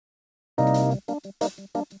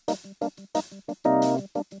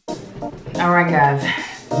All right, guys.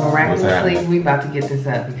 Miraculously, we about to get this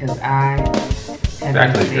up because I have It's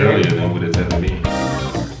actually earlier than what it's ever been.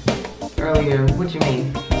 Earlier? What you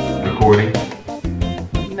mean? Recording?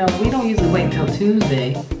 No, we don't usually wait until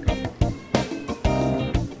Tuesday.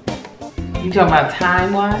 You talking about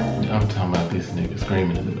time-wise? I'm talking about this nigga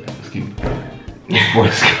screaming in the back. Excuse me. This boy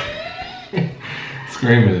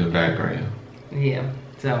screaming in the background. Yeah,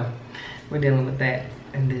 so we're dealing with that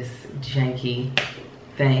and this janky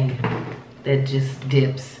thing that just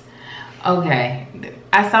dips. Okay,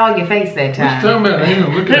 I saw your face that time. What you talking about? I ain't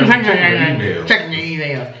looking at your email. Checking your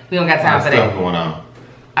email. We don't got time for that. Stuff going on. All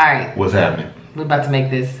right. What's happening? We're about to make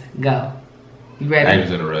this go. You ready? I was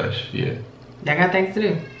in a rush. Yeah. I got things to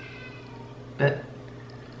do. But.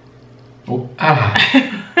 Oh.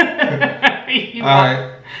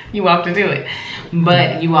 You walked into it.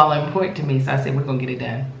 But you all are important to me, so I said we're going to get it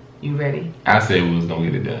done. You ready? I said we was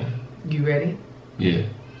going to get it done. You ready? Yeah.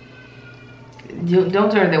 You don't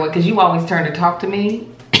turn that way, because you always turn to talk to me.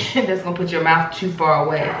 That's going to put your mouth too far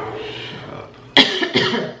away.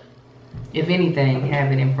 If anything,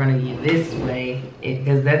 have it in front of you this way,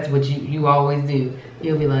 because that's what you always do.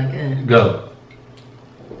 You'll be like, Go.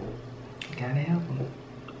 Gotta help him.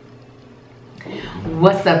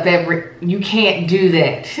 What's up, you can't do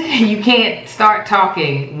that. You can't start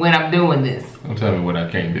talking when I'm doing this. Don't tell me what I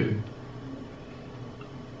can't do.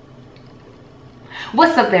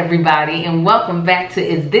 What's up, everybody, and welcome back to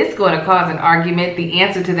Is This Going to Cause an Argument? The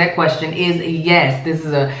answer to that question is yes. This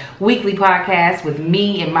is a weekly podcast with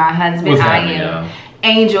me and my husband. What's happening, y'all?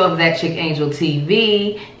 Angel of That Chick Angel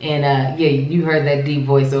TV. And yeah, you heard that deep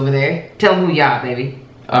voice over there. Tell them who y'all, baby.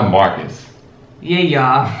 I'm Marcus. Yeah,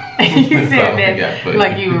 y'all. You said that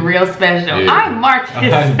like you were real special. Yeah. I'm Marcus.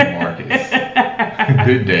 I'm Marcus.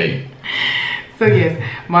 Good day. So yes,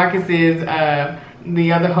 Marcus is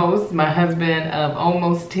the other host, my husband of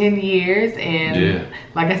almost 10 years. And yeah,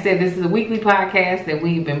 like I said, this is a weekly podcast that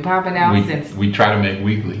we've been popping out since. We try to make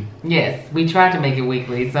weekly. Yes, we try to make it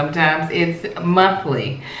weekly. Sometimes it's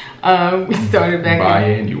monthly. We started back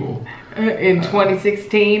biannual in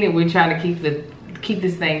 2016, and we're trying to keep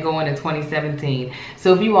this thing going in 2017.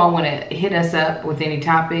 So if you all want to hit us up with any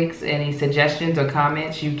topics, any suggestions or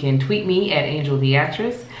comments, you can tweet me at Angel the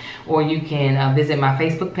Actress, or you can visit my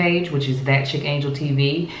Facebook page, which is That Chick Angel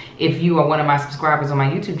TV. If you are one of my subscribers on my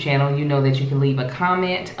YouTube channel, you know that you can leave a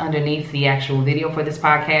comment underneath the actual video for this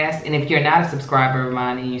podcast. And if you're not a subscriber of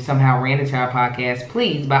mine and you somehow ran into our podcast,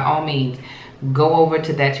 please, by all means, go over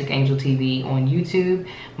to That Chick Angel TV on YouTube.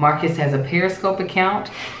 Marcus has a Periscope account,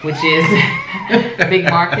 which is Big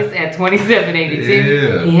Marcus at 2782.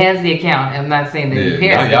 Yeah. He has the account. I'm not saying that he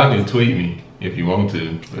Periscope. Y'all can tweet me if you want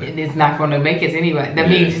to. But it's not going to make it anyway. That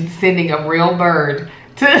means sending a real bird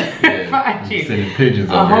to find you. Sending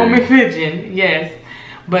pigeons a homing pigeon, yes.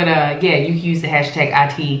 But yeah, you can use the hashtag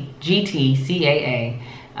ITGTCAA.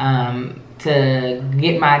 To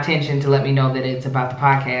get my attention, to let me know that it's about the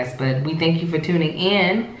podcast. But we thank you for tuning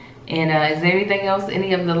in. And is there anything else,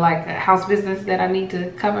 any of the like house business that I need to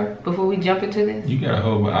cover before we jump into this? You got a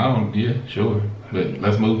whole, yeah, sure. But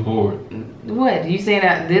let's move forward. What? You saying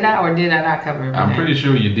did I or did I not cover everything? I'm pretty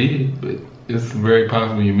sure you did, but it's very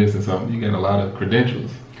possible you're missing something. You got a lot of credentials.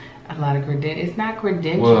 A lot of credentials. It's not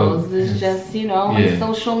credentials. Well, it's just, you know, like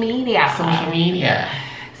social media. Social media.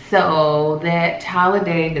 So that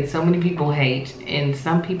holiday that so many people hate and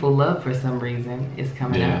some people love for some reason is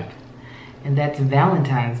coming up. And that's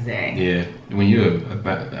Valentine's Day. Yeah. When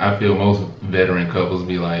I feel most veteran couples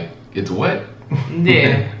be like, it's what?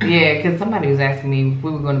 Yeah. Yeah, because somebody was asking me if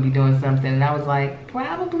we were going to be doing something. And I was like,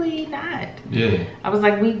 probably not. Yeah. I was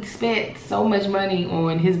like, we spent so much money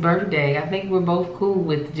on his birthday. I think we're both cool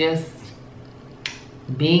with just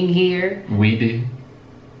being here. We did.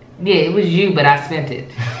 Yeah, it was you, but I spent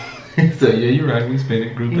it. So yeah, you're right. We spent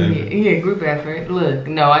it group effort. Yeah, group effort. Look,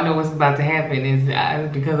 no, I know what's about to happen is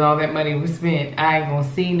because all that money was spent, I ain't gonna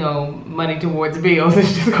see no money towards bills.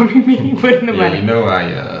 It's just gonna be me putting the money. You know,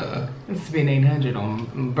 I spent $800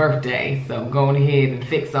 on birthday, so I'm going ahead and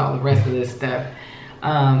fix all the rest of this stuff.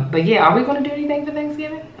 But yeah, are we gonna do anything for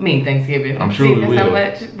Thanksgiving? I mean, Thanksgiving. I'm sure we will. So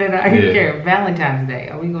much that I care. Valentine's Day.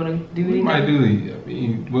 Are we gonna do anything? We might do. I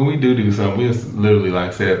mean, when we do something, we'll literally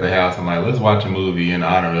like sit at the house and like, let's watch a movie in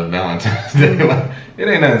honor of Valentine's Day. Like, it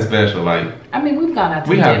ain't nothing special. Like, I mean, we've gone out to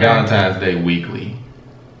dinner. Have Valentine's Day weekly.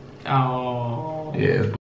 Oh.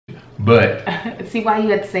 Yeah. But see why you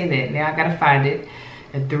had to say that. Now I gotta find it.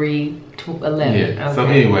 At 3/11. Yeah. Okay. So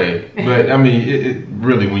anyway, but I mean, it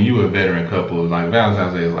really, when you a veteran couple, like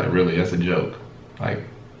Valentine's Day is like really, that's a joke. Like,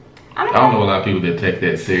 I I don't know a lot of people that take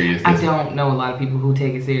that serious. I don't know a lot of people who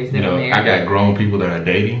take it serious. You know, I got grown people that are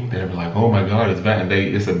dating that are like, oh my God,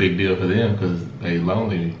 it's a big deal for them because they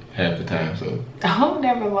lonely half the time. So I'm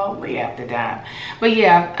never lonely half the time. But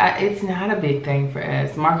yeah, it's not a big thing for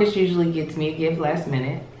us. Marcus usually gets me a gift last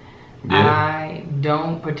minute. Yeah. I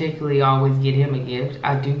don't particularly always get him a gift.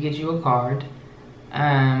 I do get you a card.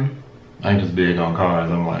 I'm just big on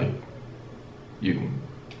cards. I'm like, you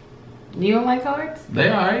don't like cards? They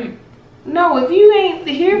alright. No, if you ain't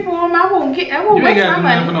here for them, I won't waste my money. You ain't got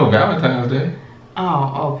nothing for no Valentine's Day.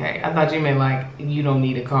 Oh, okay. I thought you meant like you don't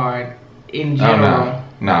need a card in general.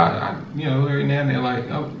 Nah, every now and then, like,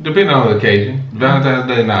 depending on the occasion. Valentine's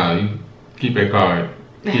Day, you keep that card.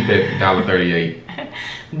 Keep that $1.38.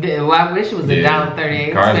 Well, I wish it was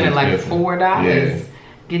 $1.38. Spending like $4. Yeah.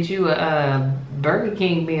 Get you a Burger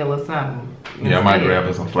King meal or something. Yeah, I might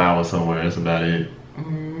grab some flowers somewhere. That's about it.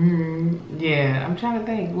 Yeah, I'm trying to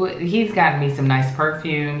think. Well, he's got me some nice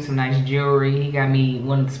perfume, some nice jewelry. He got me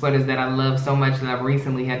one of the sweaters that I love so much that I've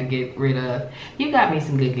recently had to get rid of. You got me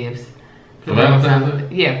some good gifts. For Valentine's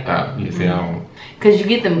Day? Yeah. You see, I don't. Because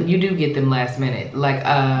you do get them last minute. Like,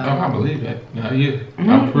 I believe that. Yeah.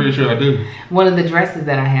 I'm pretty sure I do. One of the dresses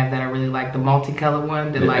that I have that I really like, the multicolored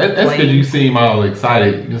one. That's because you seem all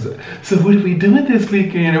excited. So what are we doing this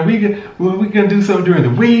weekend? Are we gonna do something during the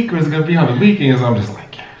week, or is it gonna be on the weekends? I'm just like,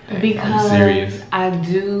 because serious. I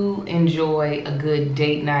do enjoy a good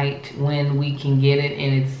date night when we can get it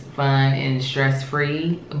and it's fun and stress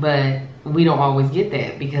free, but we don't always get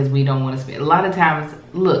that because we don't want to spend. A lot of times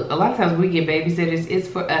we get babysitters. It's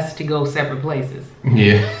for us to go separate places.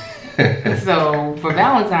 Yeah. So for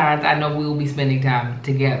Valentine's, I know we will be spending time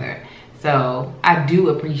together. So I do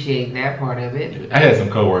appreciate that part of it. I had some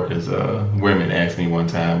coworkers, women, ask me one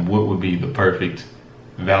time, what would be the perfect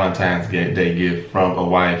Valentine's Day gift from a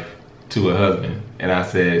wife to a husband? And I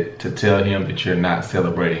said, to tell him that you're not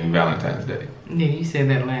celebrating Valentine's Day. Yeah, you said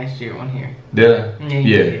that last year on here. Did I?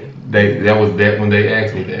 Yeah. That was when they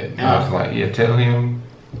asked me that. I was like, yeah, tell him,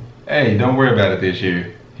 hey, don't worry about it this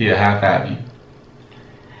year. He'll high five you.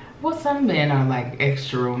 Well, some men are like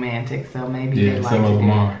extra romantic, so maybe they like some of them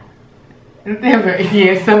are.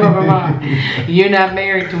 Yeah, some of them are. You're not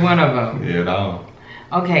married to one of them. Yeah, at all.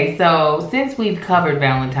 Okay, so since we've covered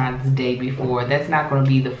Valentine's Day before, that's not going to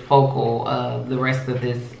be the focal of the rest of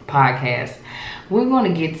this podcast. We're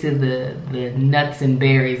going to get to the nuts and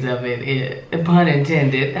berries of it, pun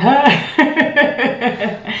intended.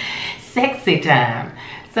 Sexy time.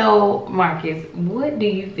 So, Marcus, what do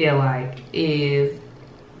you feel like is,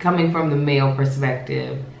 coming from the male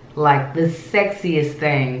perspective, like the sexiest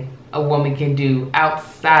thing a woman can do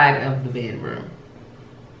outside of the bedroom?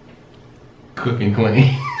 Cook and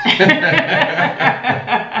clean.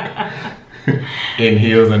 In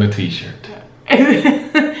heels and a t-shirt.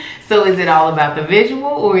 So is it all about the visual,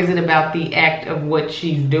 or is it about the act of what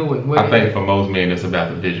she's doing? I think for most men it's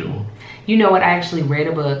about the visual. You know what? I actually read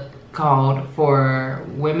a book called For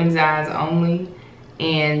Women's Eyes Only,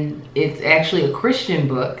 and it's actually a Christian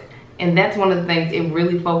book. And that's one of the things it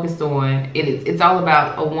really focused on. It's all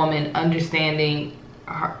about a woman understanding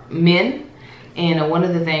men. And one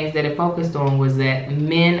of the things that it focused on was that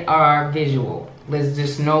men are visual. There's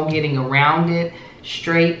just no getting around it,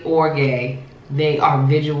 straight or gay. They are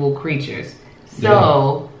visual creatures.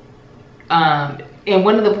 So, and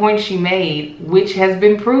one of the points she made, which has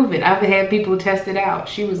been proven, I've had people test it out.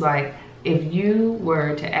 She was like, if you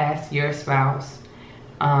were to ask your spouse,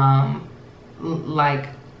 like,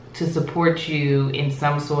 to support you in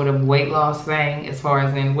some sort of weight loss thing, as far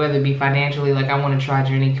as in whether it be financially, like I want to try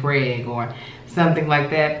Jenny Craig or something like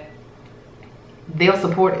that, they'll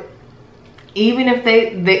support it. Even if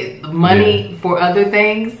they money for other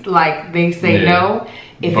things, like they say no.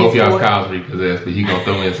 If both y'all's cows repossessed, but he gonna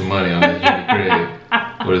throw in some money on his Jenny Craig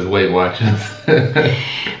for his Weight Watchers.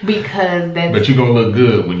 Because that's. But you gonna look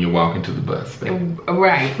good when you walk into the bus. Baby.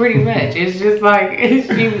 Right, pretty much. It's just like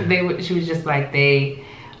she was just like they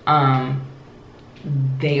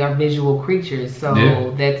are visual creatures,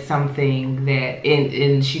 so that's something that,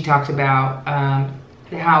 and she talked about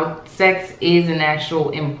how sex is an actual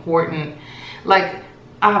important, like,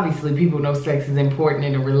 obviously people know sex is important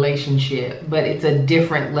in a relationship, but it's a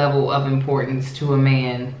different level of importance to a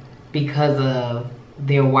man because of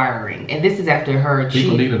their wiring. And this is after her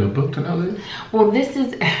people needed a book to know this? Well, this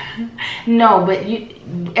is no, but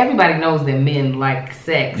everybody knows that men like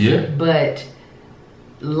sex, but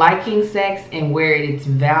liking sex and where it's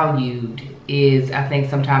valued is, I think,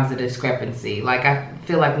 sometimes a discrepancy. Like, I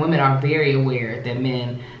feel like women are very aware that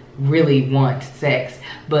men really want sex,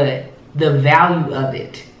 but the value of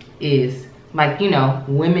it is, like,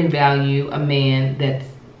 women value a man that's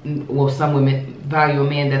well, some women value a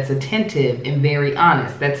man that's attentive and very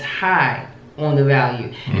honest. That's high on the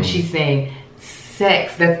value. And she's saying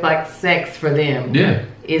sex, that's like sex for them. Yeah.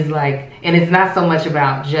 Is like, and it's not so much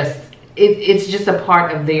about just, it's just a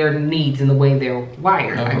part of their needs and the way they're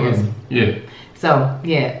wired, I guess. Yeah. So,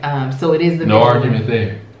 yeah, so it is the no argument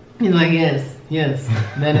there. He's like, yes,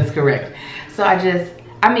 that is correct. So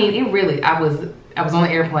I mean, it really, I was on the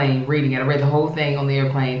airplane reading it. I read the whole thing on the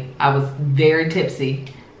airplane. I was very tipsy,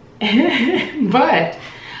 but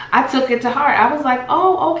I took it to heart. I was like,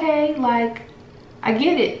 oh, okay, like, I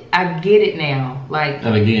get it now. Like,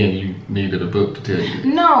 and again, you needed a book to tell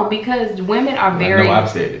you. No, because women are very. No, I've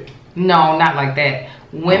said it. No, not like that.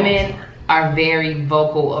 Women are very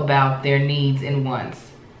vocal about their needs and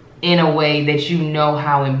wants in a way that you know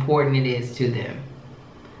how important it is to them.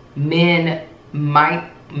 Men might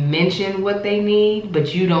mention what they need,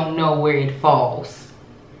 but you don't know where it falls.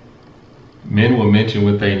 Men will mention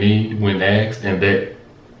what they need when asked, and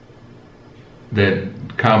that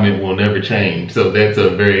comment will never change. So that's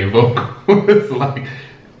a very vocal. It's like,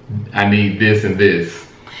 I need this and this.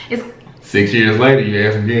 6 years later, you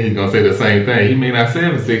ask him again, he's gonna say the same thing. He may not say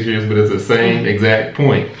it in 6 years, but it's the same exact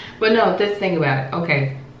point. But no, let's think about it.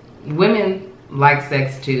 Okay, women like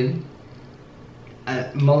sex too.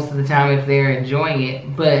 Most of the time, if they're enjoying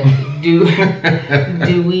it. But do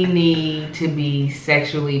we need to be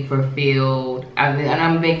sexually fulfilled? And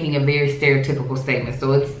I'm making a very stereotypical statement,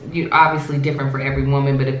 so it's obviously different for every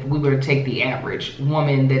woman. But if we were to take the average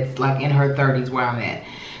woman that's like in her 30s, where I'm at,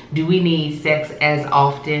 do we need sex as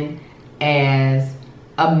often as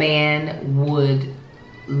a man would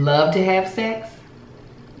love to have sex?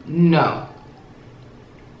 No.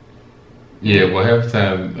 Yeah, well, half the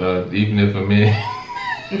time, even if a man...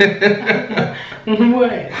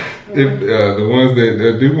 What? If the ones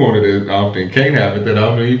that do want it often can't have it that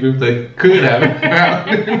often, even if they could have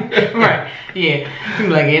it. Right, yeah.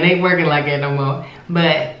 Like, it ain't working like that no more.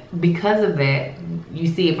 But because of that, you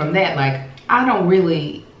see it from that, like, I don't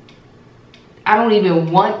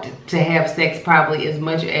even want to have sex probably as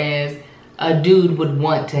much as a dude would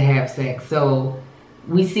want to have sex. So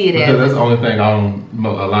we see it because as... that's the only thing on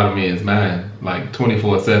a lot of men's mind, like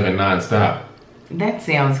 24/7 nonstop. That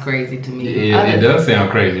sounds crazy to me. Yeah, it does sound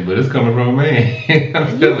crazy, but it's coming from a man.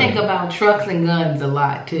 You think about trucks and guns a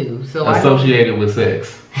lot too. So associated with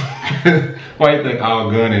sex. Why do you think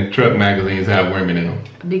all gun and truck magazines have women in them?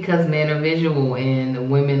 Because men are visual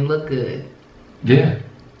and women look good. Yeah.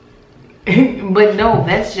 But no,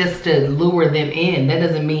 that's just to lure them in. That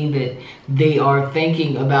doesn't mean that they are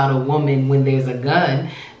thinking about a woman when there's a gun.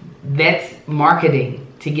 That's marketing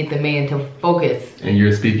to get the man to focus. And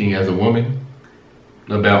you're speaking as a woman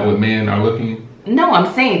about what men are looking? No,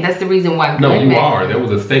 I'm saying that's the reason why. No, you are. That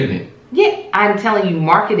was a statement. Yeah, I'm telling you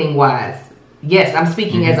marketing wise. Yes, I'm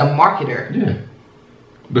speaking as a marketer. Yeah.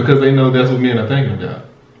 Because they know that's what men are thinking about.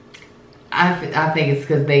 I think it's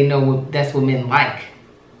because they know that's what men like.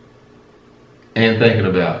 And thinking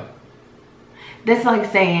about. That's like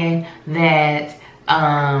saying that,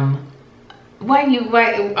 oh. No, I'm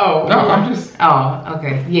just. Oh,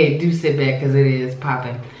 okay. Yeah, do sit back because it is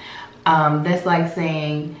popping. That's like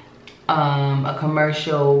saying a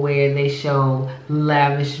commercial where they show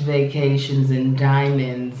lavish vacations and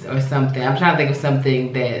diamonds or something. I'm trying to think of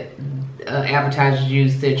something that advertisers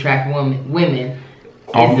use to attract women.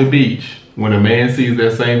 On the beach, when a man sees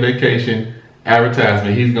that same vacation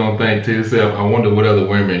advertisement, he's gonna think to himself, I wonder what other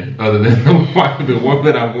women, other than the one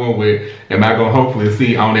that I'm going with, am I gonna hopefully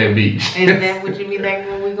see on that beach? Is that what you be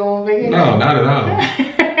thinking when we go on vacation? No, not at all.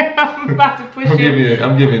 I'm about to push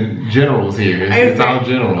I'm giving generals here. It's all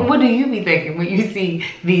general. What do you be thinking when you see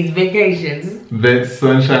these vacations? That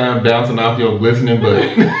sunshine bouncing off your glistening butt.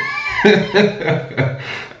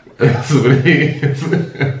 That's what it is.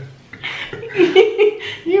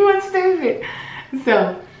 You are stupid.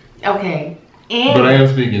 So, okay. But I am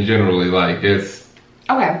speaking generally, like it's...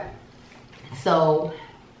 Okay. So,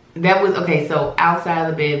 that was, okay, so outside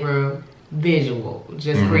of the bedroom, visual.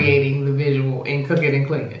 Just creating the visual and cooking and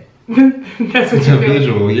cleaning. That's what you're doing.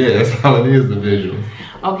 Visual, yeah, that's all it is, the visual.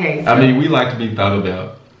 Okay. So, I mean, we like to be thought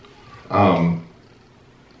about.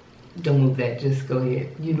 Don't move that, just go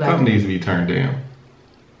ahead. Something needs to be turned down.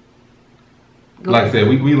 Like I said,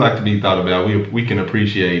 we like to be thought about. We can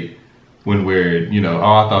appreciate when we're, oh,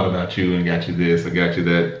 I thought about you and got you this, I got you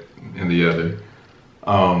that, and the other.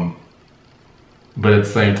 But at the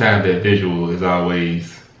same time, that visual is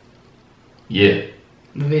always, yeah.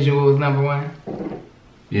 The visual is number one?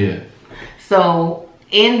 Yeah. So,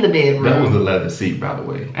 in the bedroom. That was the leather seat, by the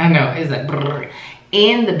way. I know, it's like, brrr.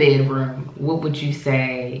 In the bedroom, what would you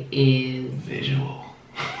say is... Visual.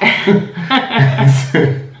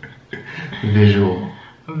 Visual.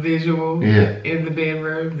 Visual. Yeah. In the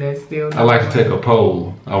bedroom. That's still. I like to take a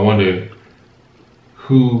poll. I wonder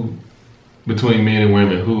who, between men and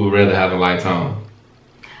women, who would rather have the lights on.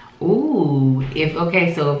 Ooh,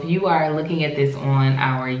 so if you are looking at this on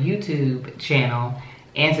our YouTube channel,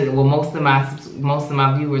 answer. Well, most of my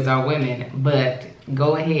viewers are women, but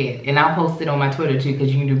go ahead and I'll post it on my Twitter too,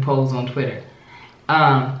 because you can do polls on Twitter.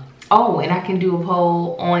 Oh, and I can do a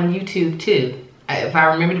poll on YouTube too. If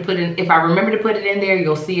I remember to put it in there,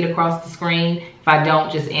 you'll see it across the screen. If I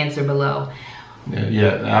don't, just answer below.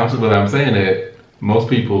 Yeah. But I'm saying that most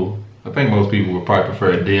people would probably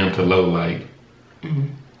prefer a dim to low light.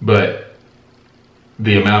 Mm-hmm. But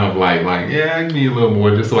the amount of light, I need a little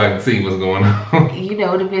more just so I can see what's going on.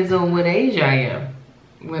 It depends on what age I am.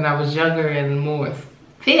 When I was younger and more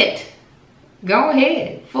fit, go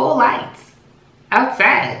ahead, full lights,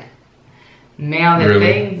 outside. Now that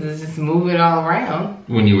things is just moving all around.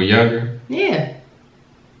 When you were younger? Yeah.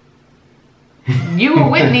 You were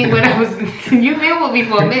with me when you've been with me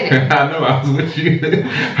for a minute. I know, I was with you.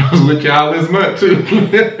 I was with y'all this month too.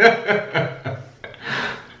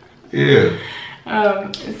 Yeah.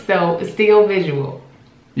 So still visual.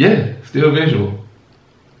 Yeah, still visual.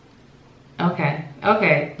 Okay.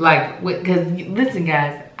 Because listen,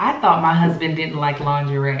 guys, I thought my husband didn't like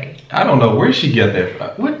lingerie. I don't know where she got that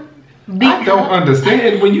from. What? I don't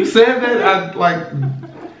understand. When you said that,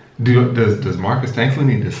 does Marcus Tanksley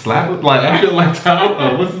need to slap it? I feel like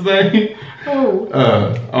Tom. What's his name? Oh.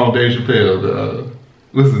 On Dave Chappelle.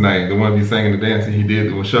 What's his name? The one be singing the dance he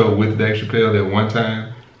did the show with Dave Chappelle that one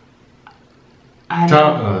time.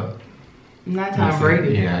 Tom. Not Tom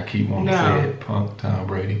Brady. Yeah, I keep wanting to say it. Punk Tom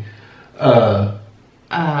Brady. Don't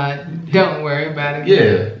worry about it.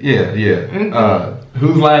 Yeah. Mm-hmm.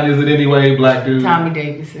 Whose line is it anyway, black dude? Tommy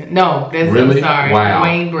Davidson. No, that's really? I'm sorry. Wow.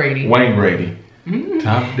 Wayne Brady. Mm-hmm.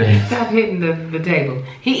 Tommy Davidson. Stop hitting the table.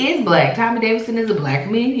 He is black. Tommy Davidson is a black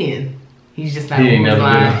comedian. He's just not whose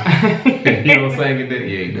line. He don't sing it then.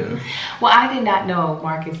 Yeah, he does. Well, I did not know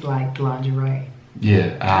Marcus liked lingerie.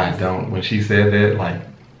 Yeah, I don't. When she said that,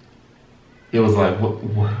 it was like,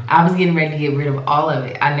 what? I was getting ready to get rid of all of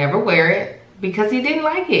it. I never wear it because he didn't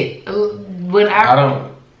like it. I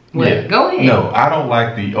don't. Yeah. Go ahead. No, I don't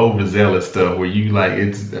like the overzealous stuff where you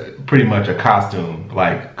it's pretty much a costume.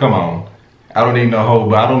 Come on. I don't need no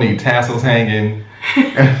whole, I don't need tassels hanging.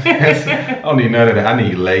 I don't need none of that. I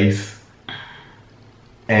need lace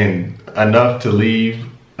and enough to leave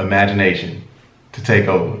imagination to take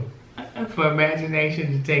over. For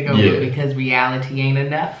imagination to take over because reality ain't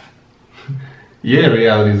enough. Yeah,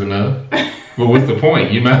 reality's enough. But what's the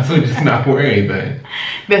point? You might as well just not wear anything.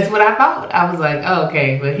 That's what I thought. I was like, oh,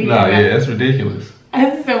 okay, but that's ridiculous.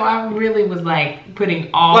 And so I really was putting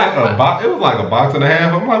all it was like a box and a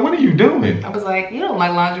half. I'm like, what are you doing? I was like, you don't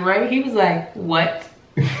like lingerie? He was like, what?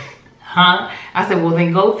 Huh? I said, well,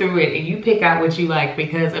 then go through it and you pick out what you like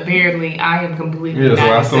because apparently I am completely so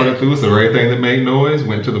I sorted through. So everything that made noise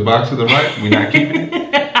went to the box to the right. We're not keeping it.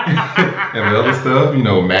 And the other stuff,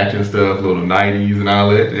 matching stuff, little 90s and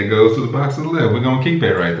all that, it goes to the box to the left. We're going to keep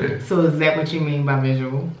that right there. So is that what you mean by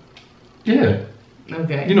visual? Yeah.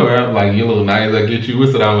 Okay. Your little 90s I get you,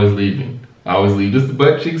 what's it always leaving? I always leave just the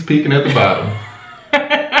butt cheeks peeking at the bottom.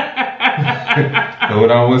 Throw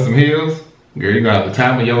it on with some heels. Girl, you're going to have the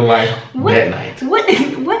time of your life that night. What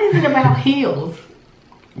is it about heels?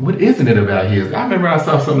 What isn't it about heels? I remember I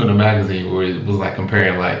saw something in a magazine where it was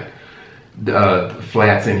comparing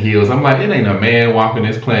flats and heels. I'm like, it ain't a man walking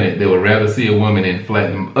this planet that would rather see a woman in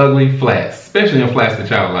ugly flats, especially in flats that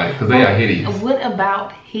y'all like, because they are hideous. What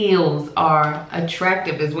about heels are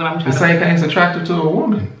attractive is what I'm trying to say. The same thing's attractive to a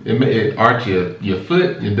woman. It arch your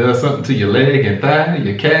foot, it does something to your leg and thigh,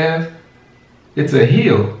 your calf. It's a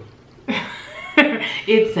heel.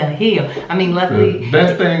 It's a heel. I mean, luckily... The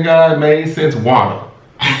best thing God made since water.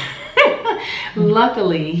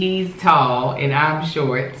 Luckily, he's tall and I'm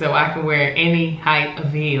short, so I can wear any height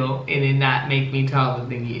of heel and it not make me taller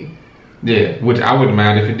than you. Yeah, which I wouldn't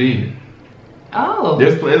mind if it did. Oh.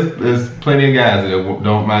 There's plenty of guys that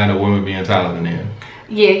don't mind a woman being taller than them.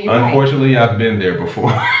 Yeah, you're Unfortunately, right. I've been there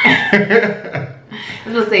before. I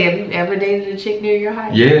was going to say, have you ever dated a chick near your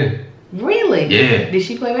height? Yeah. Really? Yeah. Did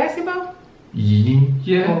she play basketball?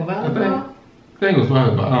 Yeah. Or volleyball? I think it was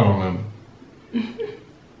volleyball. I don't remember.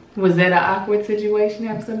 Was that an awkward situation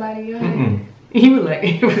having somebody your height? Mm-mm. You were like,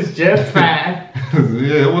 it was just fine.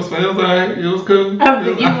 Yeah, it was alright. It was cool. I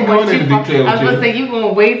was going to say, you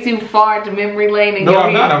going way too far to memory lane. No,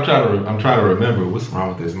 I'm not. I'm trying to remember what's wrong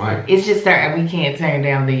with this mic. It's just we can't turn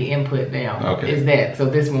down the input down. Okay. Is that so?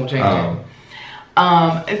 This won't change it.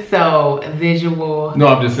 So visual. No,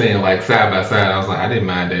 I'm just saying, side by side. I was like, I didn't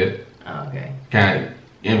mind that. Okay. Kind of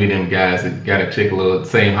envy them guys that got a chick a little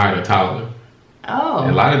same height or taller. Oh.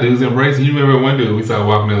 And a lot of dudes embrace it. You remember one dude we saw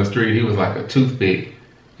walking down the street, he was like a toothpick.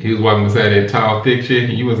 He was walking beside that tall, thick chick,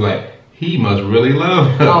 and you was like, he must really love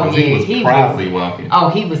her. Oh, yeah. He was proudly walking. Oh,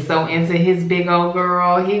 he was so into his big old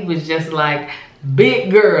girl. He was just like, big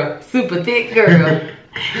girl, super thick girl.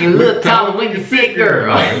 You look taller when you sit, girl.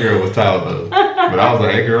 No, that girl was taller though. But I was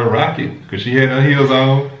like, that girl rocket. Because she had her heels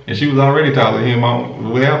on, and she was already taller than him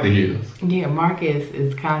on without the heels. Yeah, Marcus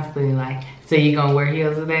is constantly like, so you gonna wear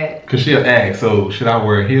heels with that? Because she'll ask, so should I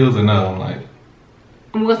wear heels or no? I'm like,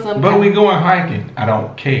 what's up? But we going hiking. I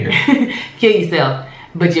don't care. Kill yourself,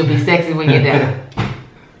 but you'll be sexy when you're done.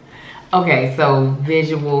 Okay, so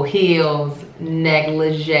visual heels,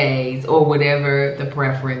 negligees, or whatever the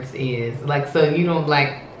preference is. Like, so you don't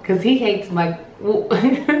like, because he hates like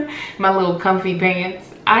my little comfy pants.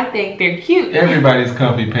 I think they're cute. Everybody's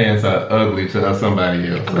comfy pants are ugly to somebody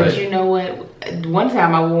else. But right? you know what? One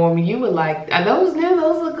time I wore them, you were like, those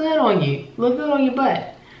look good on you. Look good on your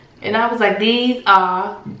butt. And I was like, these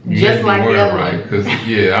are just like the other right, one. because,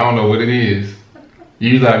 yeah, I don't know what it is.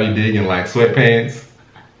 Usually I be digging like sweatpants.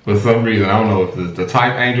 For some reason, I don't know if it's the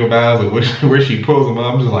type Angel buys or where she pulls them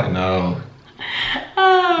up. I'm just like, no.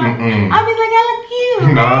 I'll be like, I look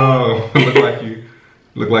cute. No.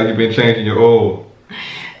 look like you've been changing your oil.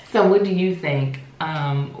 So what do you think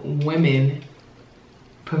women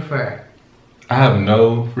prefer? I have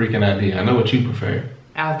no freaking idea. I know what you prefer.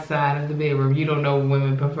 Outside of the bedroom, you don't know what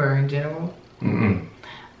women prefer in general?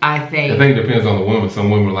 I think it depends on the woman. Some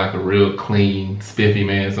women like a real clean, spiffy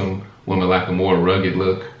man. Some women like a more rugged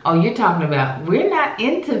look. Oh, you're talking about, we're not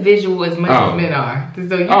into visual as much as men are.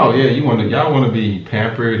 So y'all want to be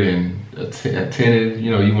pampered and attentive.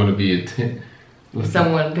 You know, you want to be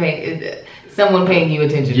someone paying you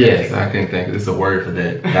attention. Yes, I can think it's a word for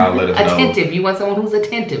that. Y'all let us know. Attentive. You want someone who's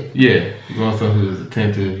attentive. Yeah, you want someone who's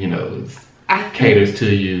attentive. You know, caters to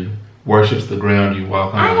you, worships the ground you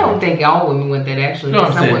walk on. I don't think all women want that actually. No,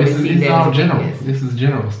 I'm saying this is all general. Weakness. This is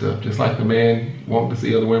general stuff. Just like the man wanting to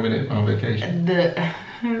see other women on vacation. The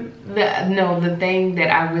thing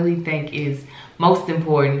that I really think is most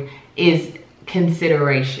important is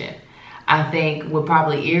consideration. I think what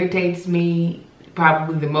probably irritates me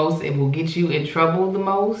probably the most and will get you in trouble the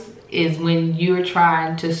most is when you're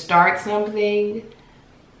trying to start something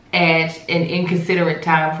at an inconsiderate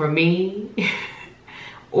time for me.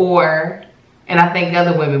 And I think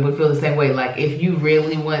other women would feel the same way. Like if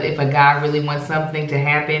a guy really wants something to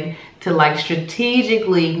happen, to like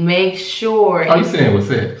strategically make sure. Oh, you saying with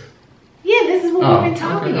sex? Yeah, this is what we've been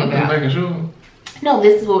talking about. I'm making sure. No,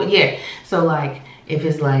 this is what, yeah. So like, if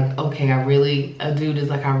it's like, okay, a dude is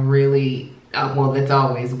like, well, that's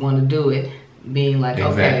always want to do it. Being like,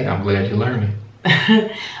 exactly. Okay. I'm glad you're learning. I'm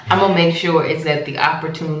gonna make sure it's at the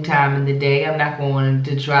opportune time in the day. I'm not going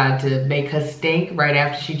to try to make her stink right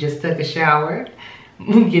after she just took a shower.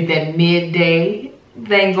 Get that midday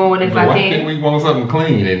thing going if I can. Why can't we want something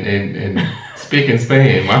clean and spick and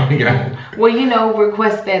span? Why we got? Well,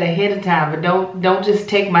 request that ahead of time, but don't just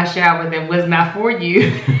take my shower that was not for you.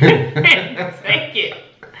 Take it.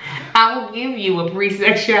 I will give you a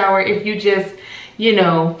pre-sex shower if you just,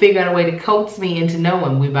 figure out a way to coax me into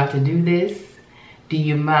knowing we're about to do this. Do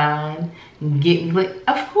you mind getting lit?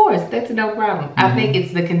 Of course, that's no problem. I think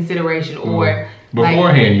it's the consideration or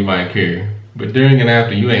beforehand you might care, but during and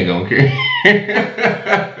after you ain't gonna care.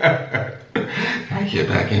 I get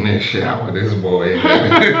back in that shower, this boy.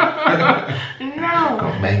 No.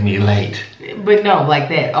 Gonna make me late. But no, like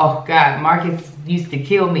that. Oh God, Marcus used to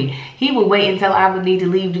kill me. He would wait until I would need to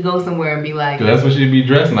leave to go somewhere and be like, that's when she'd be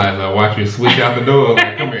dressed nice. I watch her switch out the door.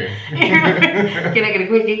 Like, come here. Can I get a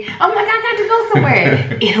quickie? I'm like, I got to go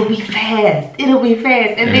somewhere. It'll be fast. And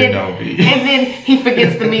then he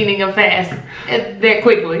forgets the meaning of fast that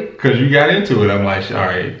quickly. Cause you got into it. I'm like, all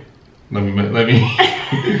right, let me.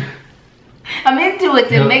 I'm into it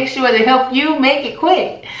to make sure to help you make it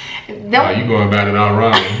quick. You going about it all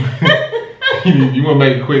wrong. You want to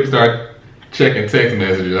make it quick, start checking text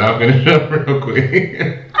messages. I'll finish up real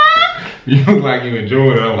quick. You look like you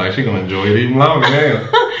enjoyed it. I'm like, she gonna enjoy it even longer now.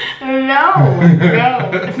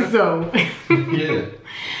 No. So yeah.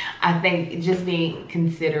 I think just being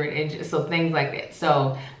considerate and so things like that.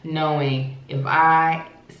 So knowing if I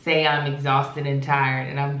say I'm exhausted and tired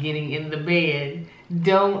and I'm getting in the bed,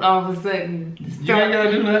 don't all of a sudden start. You ain't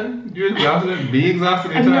gotta do nothing. You're exhausted. Be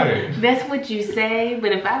exhausted and tired. That's what you say,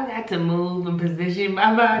 but if I've got to move and position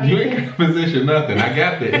my body. You ain't got to position nothing. I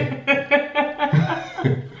got that.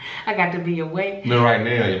 I got to be awake. No, right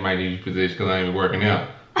now you might need your position because I ain't working out.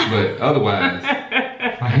 But otherwise,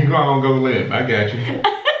 I ain't gonna go live. I got you.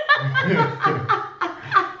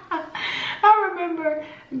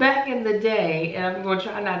 the day, and I'm going to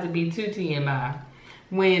try not to be too TMI,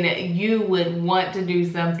 when you would want to do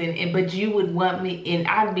something, but you would want me, and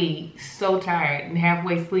I'd be so tired and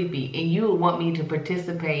halfway sleepy, and you would want me to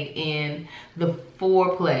participate in the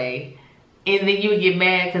foreplay, and then you would get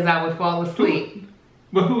mad because I would fall asleep.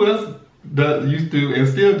 But who else used to and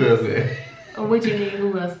still does it? What you mean,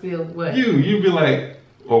 who else still what? You'd be like,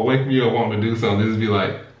 or wake me up wanting to do something, just be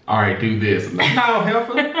like, all right, do this. I'm like, no,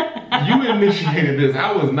 heifer, you initiated this.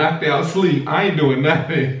 I was knocked out asleep. I ain't doing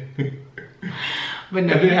nothing. But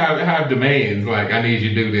no, and then have demands like, I need you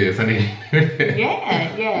to do this. I need you to do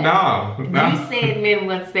that. Yeah. No. You said men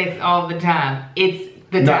want sex all the time. It's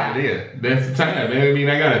the time. Yeah, that's the time. That doesn't mean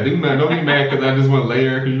I gotta do nothing. Don't be mad because I just want to lay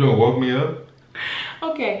there because you don't woke me up.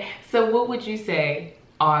 Okay, so what would you say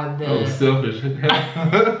are the... Oh, selfish.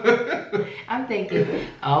 I'm thinking,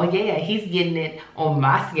 oh yeah, he's getting it on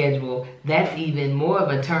my schedule. That's even more of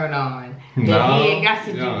a turn on. That he ain't got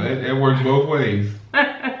to do. No, it works both ways.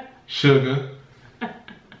 Sugar.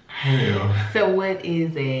 Yeah. So what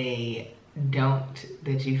is a don't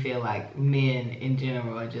that you feel like men in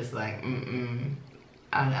general are just like, I'm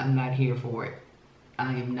not here for it.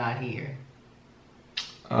 I am not here.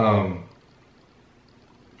 It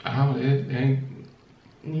ain't.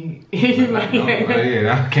 You You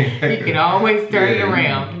can always turn it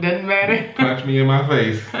around. Doesn't matter. Punch me in my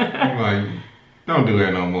face. I'm like, don't do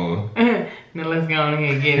that no more. Now let's go on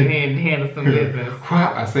ahead and get in here and handle some business.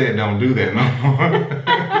 I said don't do that no more.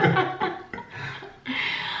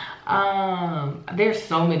 There's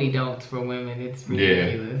so many don'ts for women. It's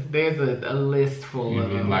ridiculous. There's a list full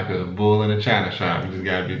of them. Like a bull in a china shop. You just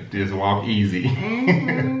gotta just walk easy.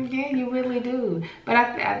 Yeah, you really do. But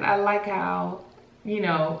I like how,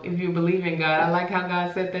 if you believe in God, I like how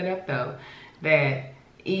God set that up though. That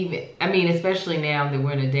especially now that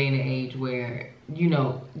we're in a day and age where, you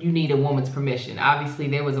need a woman's permission. Obviously,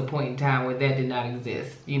 there was a point in time where that did not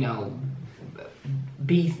exist. Let's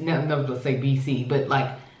say BC, but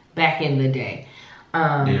like back in the day.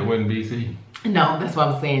 It wasn't BC. No, that's what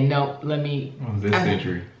I'm saying. No, let me... What was this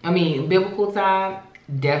century? Biblical time,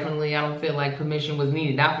 definitely I don't feel like permission was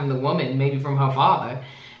needed. Not from the woman, maybe from her father.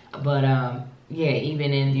 But yeah,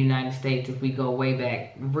 even in the United States, if we go way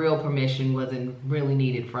back, real permission wasn't really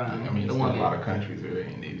needed from the woman. A lot of countries where they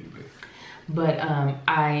ain't needed it. But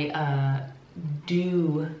I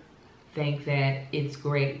do think that it's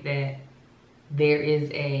great that there is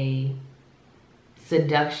a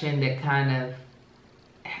seduction that kind of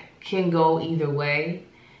can go either way,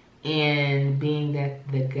 and being that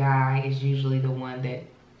the guy is usually the one that,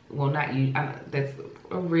 well, not you, that's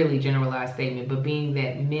a really generalized statement, but being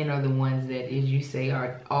that men are the ones that, as you say,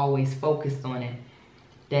 are always focused on it,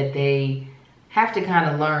 that they have to kind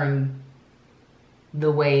of learn the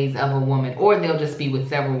ways of a woman, or they'll just be with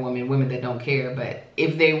several women that don't care. But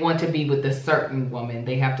if they want to be with a certain woman,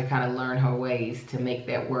 they have to kind of learn her ways to make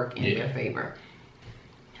that work in their favor.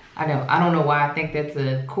 I don't know why I think that's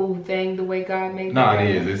a cool thing, the way God made it. No,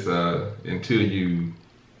 it is. It's until you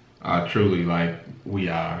are truly like we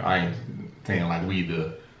are. I ain't saying like we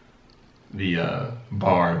the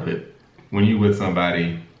bar, but when you with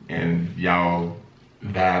somebody and y'all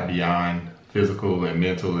vibe beyond physical and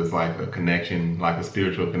mental, it's like a connection, like a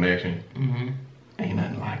spiritual connection. Mm-hmm. Ain't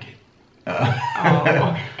nothing like it.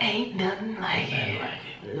 Ain't nothing like it.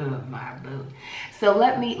 Love my boo. So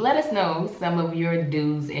let us know some of your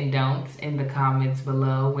do's and don'ts in the comments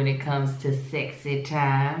below when it comes to sexy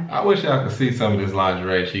time. I wish y'all could see some of this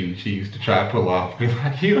lingerie she used to try to pull off. Be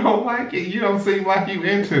like, you don't like it. You don't seem like you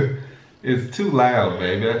into. It's too loud,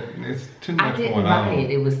 baby. It's too much going on. I didn't buy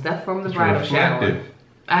it. It was stuff from the bridal shower.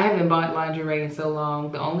 I haven't bought lingerie in so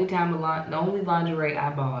long. The only lingerie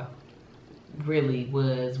I bought really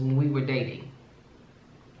was when we were dating.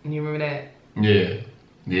 You remember that? Yeah.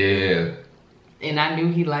 Yeah. And I knew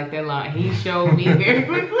he liked that line. He showed me very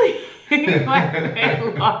quickly he liked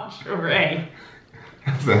that lingerie.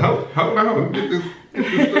 I said, hold on, get this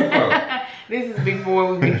stuff out. This is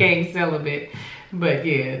before we became celibate. But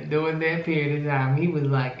yeah, during that period of time, he was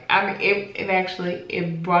like,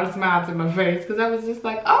 it brought a smile to my face because I was just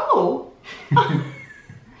like, oh,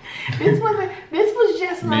 this was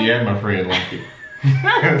just like. Me and my friend like it.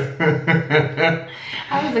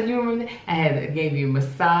 I was like, you remember that? I gave you a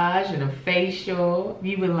massage and a facial.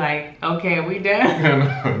 You were like, okay, are we done? You can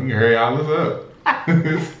hurry all this up.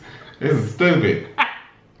 This is stupid.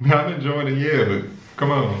 I'm enjoying the year, but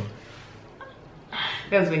come on.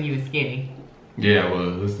 That was when you were skinny. Yeah, well,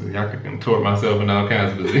 listen, y'all could contort myself in all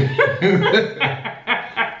kinds of positions.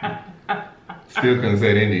 Still couldn't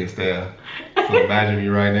say it Indian style. So imagine me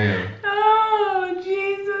right now. Oh,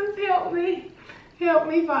 Jesus, help me. Help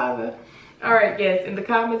me, Father. All right, yes. In the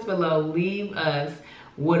comments below, leave us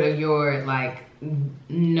what are your like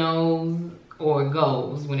no's or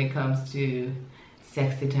goals when it comes to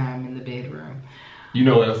sexy time in the bedroom. You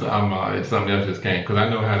know what else? It's something else just came because I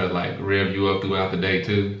know how to like rev you up throughout the day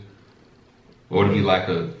too, or to be like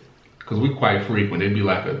because we quite frequent. It'd be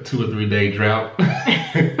like a 2 or 3 day drought,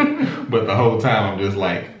 but the whole time I'm just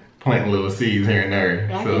like planting little seeds here and there.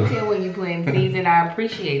 I can tell when you plant seeds, and I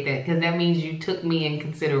appreciate that because that means you took me in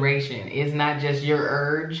consideration. It's not just your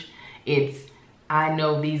urge. It's I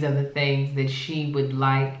know these are the things that she would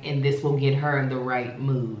like, and this will get her in the right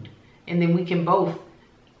mood, and then we can both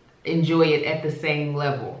enjoy it at the same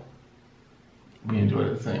level. We enjoy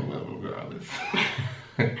it at the same level, regardless.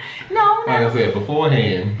 No, like I said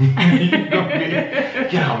beforehand, you gonna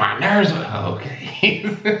get on my nerves. Okay.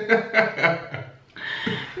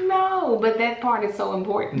 No, but that part is so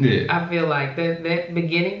important. Yeah. I feel like that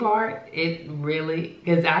beginning part, it really,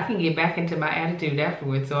 because I can get back into my attitude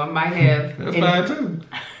afterwards, so I might have. That's fine too.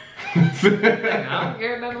 I don't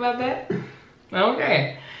care nothing about that.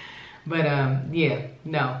 Okay. But yeah,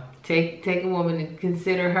 no. Take a woman and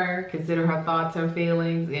consider her thoughts, her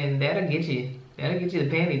feelings, and that'll get you the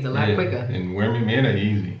panties a lot quicker. And women, men are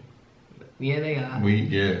easy. Yeah, they are.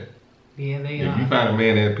 Yeah, they if are. you find a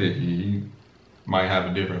man that picky, you might have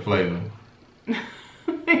a different flavor.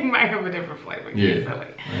 They might have a different flavor. Yeah,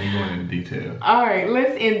 I ain't going into detail. All right,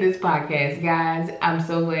 let's end this podcast, guys. I'm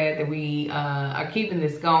so glad that we are keeping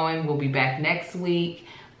this going. We'll be back next week.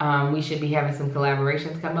 We should be having some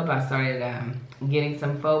collaborations come up. I started getting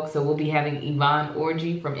some folks. So we'll be having Yvonne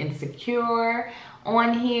Orgy from Insecure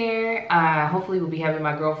on here. Hopefully we'll be having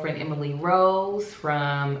my girlfriend Emily Rose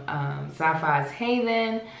from Sci-Fi's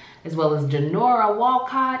Haven, as well as Denora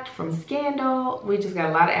Walcott from Scandal. We just got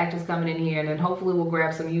a lot of actors coming in here, and then hopefully we'll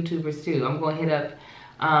grab some YouTubers too. I'm going to hit up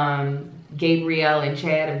Gabrielle and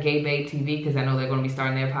Chad of Gay Babe TV because I know they're going to be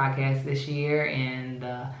starting their podcast this year, and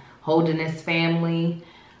Holderness Family.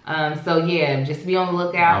 So yeah, just be on the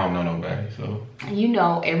lookout. I don't know nobody, so. You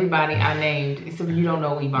know everybody I named, so you don't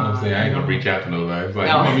know Yvonne. I'm saying I ain't gonna reach out to nobody. It's like,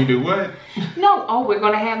 no. You want me to do what? No, oh, we're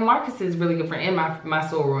gonna have Marcus's really good friend and my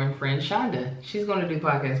sorority friend, Shonda. She's gonna do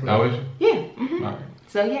podcasts with Oh, us. is she? Yeah. Mm-hmm. All right.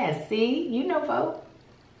 So yeah, see, you know folk.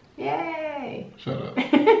 Yay. Shut up.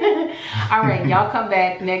 All right, y'all come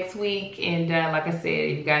back next week, and like I said,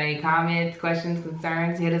 if you got any comments, questions,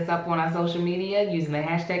 concerns, hit us up on our social media using the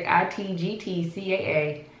hashtag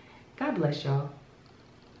ITGTCAA. God bless y'all.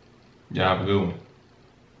 Y'all have a good one.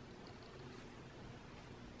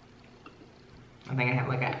 I think I have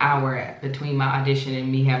like an hour between my audition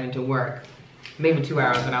and me having to work. Maybe 2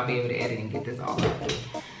 hours, but I'll be able to edit and get this all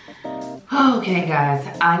up. Okay,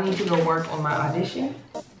 guys, I need to go work on my audition.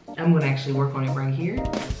 I'm gonna actually work on it right here.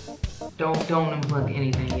 Don't unplug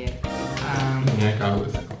anything yet. Yeah, call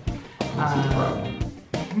this. That's the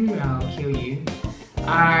problem. I'll kill you. All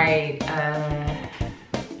right.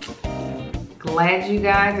 Glad you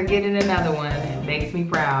guys are getting another one. It makes me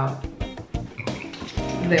proud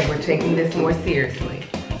that we're taking this more seriously.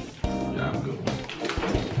 Yeah, I'm good.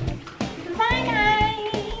 Bye,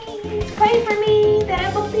 guys. Pray for me that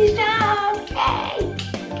I book these jobs. Yay.